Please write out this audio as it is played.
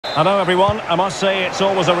Hello everyone, I must say it's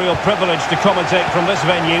always a real privilege to commentate from this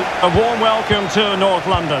venue. A warm welcome to North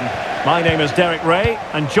London. My name is Derek Ray,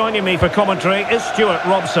 and joining me for commentary is Stuart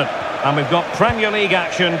Robson. And we've got Premier League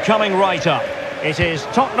action coming right up. It is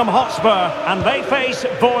Tottenham Hotspur, and they face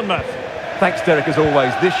Bournemouth. Thanks, Derek, as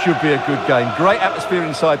always. This should be a good game. Great atmosphere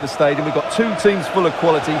inside the stadium. We've got two teams full of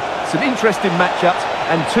quality, some interesting matchups,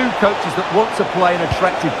 and two coaches that want to play an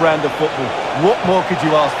attractive brand of football. What more could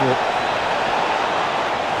you ask for?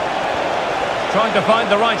 Trying to find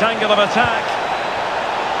the right angle of attack.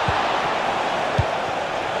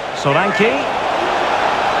 Solanke.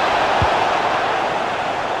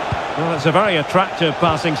 Well, it's a very attractive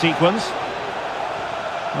passing sequence.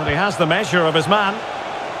 Well, he has the measure of his man.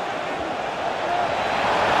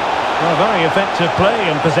 Well, very effective play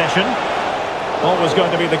in possession. Always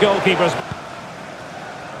going to be the goalkeeper's.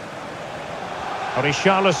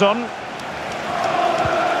 Richarlison.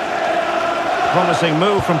 Promising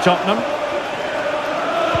move from Tottenham.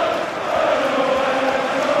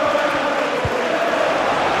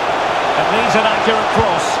 Needs an accurate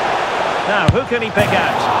cross. Now, who can he pick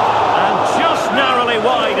out? And just narrowly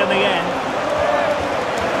wide in the end.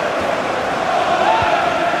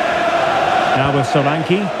 Now with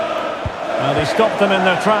Solanke. Well, they stopped them in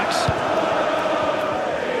their tracks.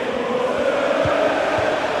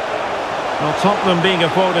 Well, Tottenham being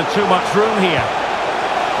afforded too much room here.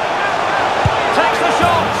 Takes the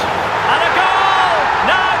shot. And a goal!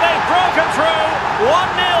 Now they've broken through.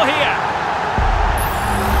 1-0 here.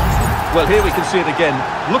 Well, here we can see it again.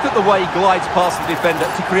 Look at the way he glides past the defender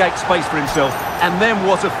to create space for himself. And then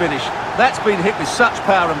what a finish. That's been hit with such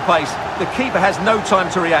power and pace. The keeper has no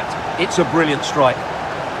time to react. It's a brilliant strike.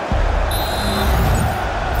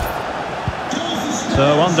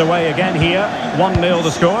 So underway again here. 1-0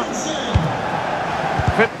 the score.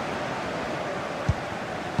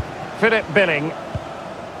 Philip Billing.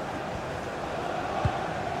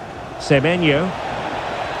 Semenyo.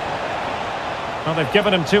 Well, they've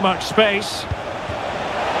given him too much space.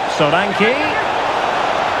 Solanke.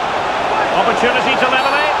 Opportunity to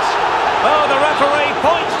level it. Oh, the referee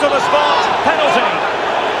points to the spot. Penalty.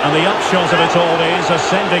 And the upshot of it all is a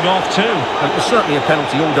sending off too. It was certainly a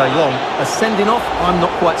penalty all day long. A sending off, I'm not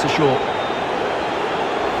quite so sure.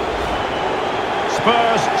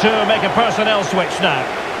 Spurs to make a personnel switch now.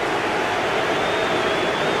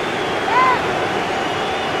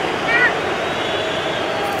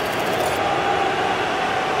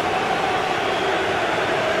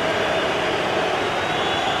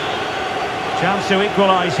 Chance to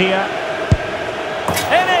equalise here.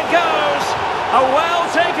 In it goes! A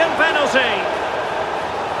well-taken penalty.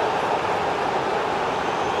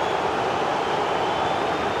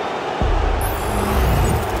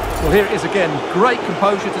 Well, here it is again. Great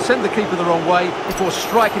composure to send the keeper the wrong way before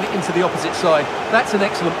striking it into the opposite side. That's an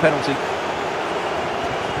excellent penalty.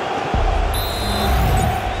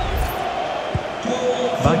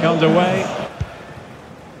 Back underway.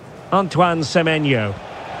 Antoine Semenyo.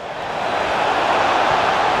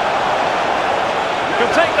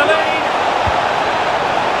 Could take the lead.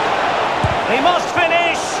 He must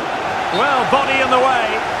finish. Well, body in the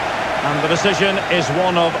way. And the decision is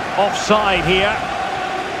one of offside here.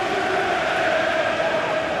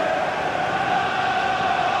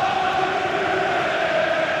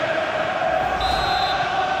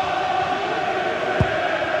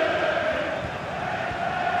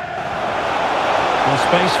 No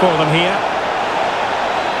space for them here.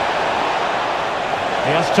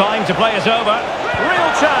 He has time to play it over.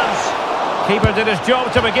 Real chance. Keeper did his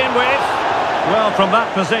job to begin with. Well, from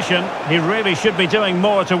that position, he really should be doing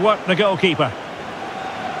more to work the goalkeeper.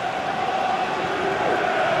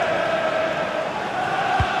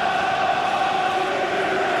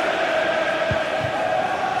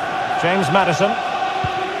 James Maddison.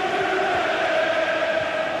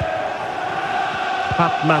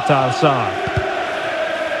 Pat Matar Sarr.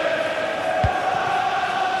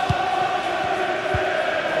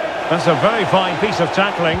 That's a very fine piece of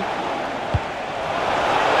tackling.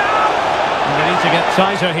 And they need to get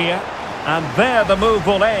tighter here. And there the move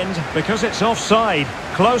will end because it's offside.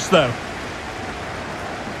 Close though.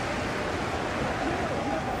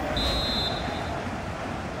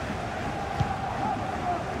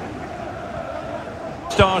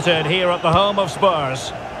 Started here at the home of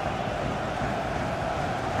Spurs.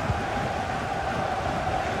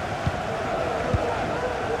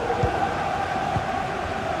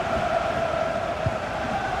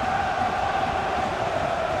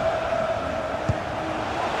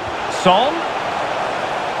 Son.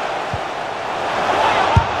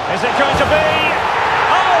 Is it going to be?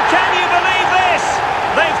 Oh, can you believe this?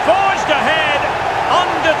 They've forged ahead,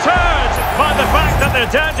 undeterred by And the fact that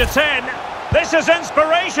they're down to 10, this is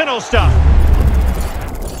inspirational stuff.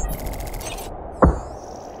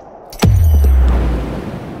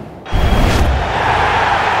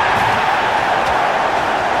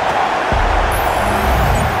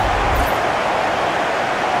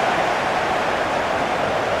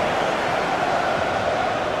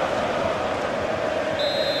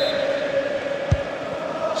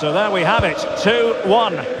 So there we have it,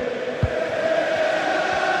 2-1.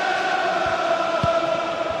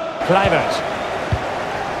 Kluivert.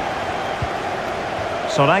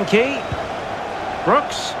 Solanke.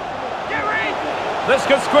 Brooks. This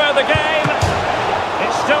could square the game.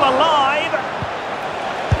 It's still alive.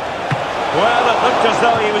 Well, it looked as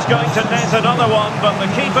though he was going to net another one, but the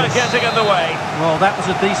keeper getting in the way. Well, that was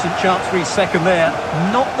a decent chance for his second there.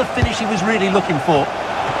 Not the finish he was really looking for.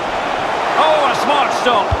 Oh, a smart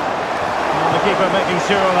stop. And the keeper making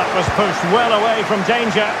sure that was pushed well away from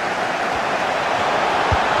danger.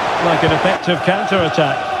 Like an effective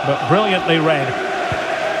counter-attack, but brilliantly read.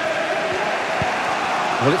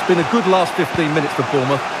 Well, it's been a good last 15 minutes for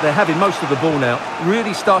Bournemouth. They're having most of the ball now,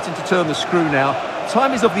 really starting to turn the screw now.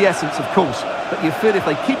 Time is of the essence, of course, but you feel if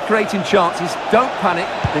they keep creating chances, don't panic,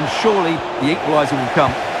 then surely the equaliser will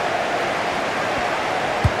come.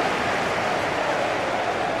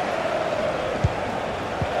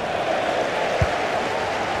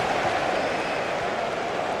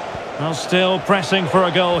 Well, still pressing for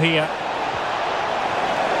a goal here.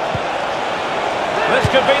 This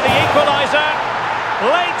could be the equaliser.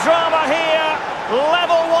 Late drama here.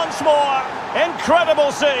 Level once more.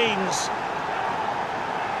 Incredible scenes.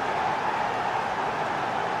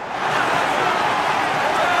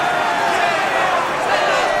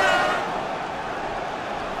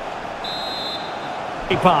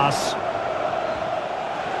 Pass.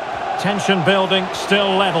 Tension building,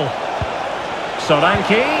 still level.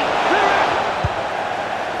 Solanke.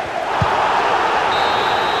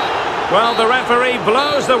 Well, the referee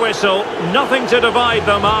blows the whistle. Nothing to divide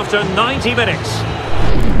them after 90 minutes.